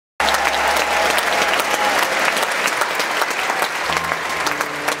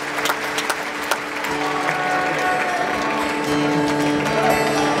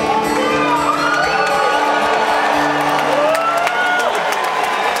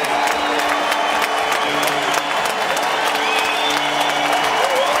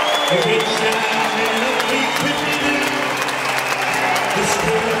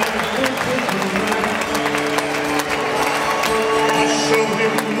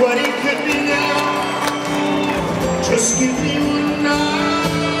what he could be now. Just give me one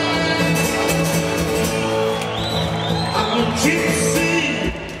night. I'm a gypsy,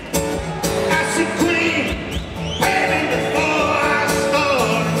 acid queen, waiting before I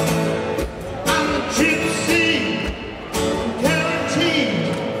start. I'm a gypsy, guaranteed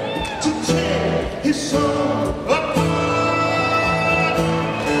to tear his soul apart.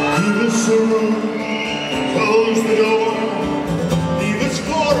 Leave us a room, close the door, leave us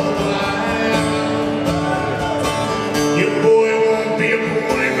for a while. Your boy won't be a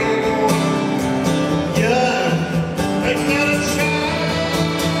boy no more. Yeah, ain't got a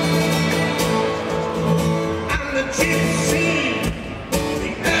child. I'm the gypsy,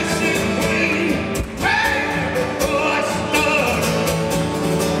 the acid queen, right before I start.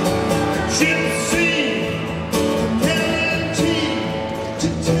 Gypsy, guaranteed to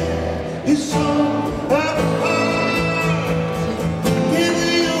tear his soul apart. Give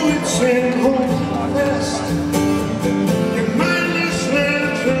you its and hold fast. Your mindless learn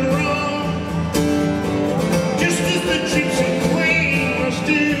to run, just as the gypsy queen must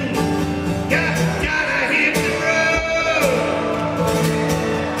do. Gotta hit the road.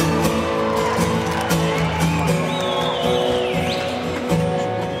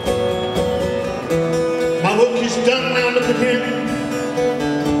 My work is done now, look at him.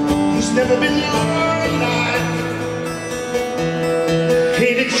 He's never been more alive.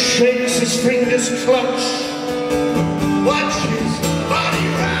 Hate it shakes, his fingers clutch. Watch his body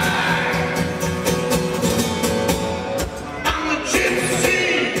ride. I'm the gypsy,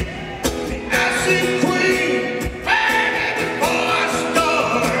 the acid queen, baby, before I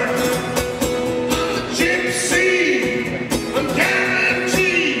start. I'm the gypsy, I'm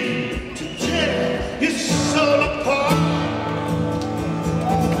guaranteed to tear his soul apart.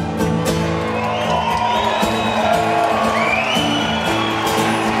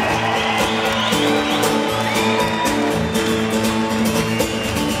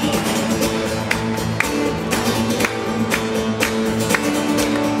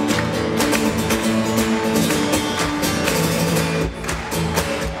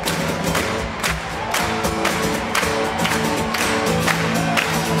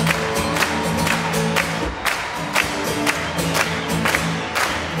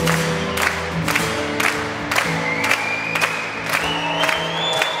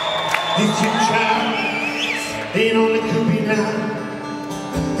 This your child ain't only could be now.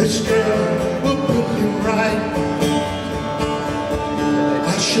 This girl will put him right.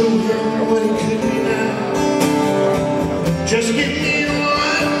 I'll show him what he could be now. Just give me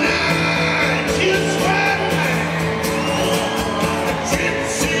one night, just one night. A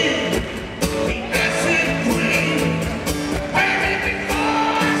gypsy, the acid queen, baby, before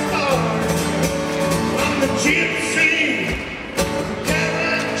I start. I'm the gypsy,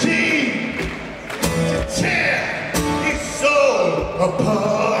 guaranteed to tear his soul apart.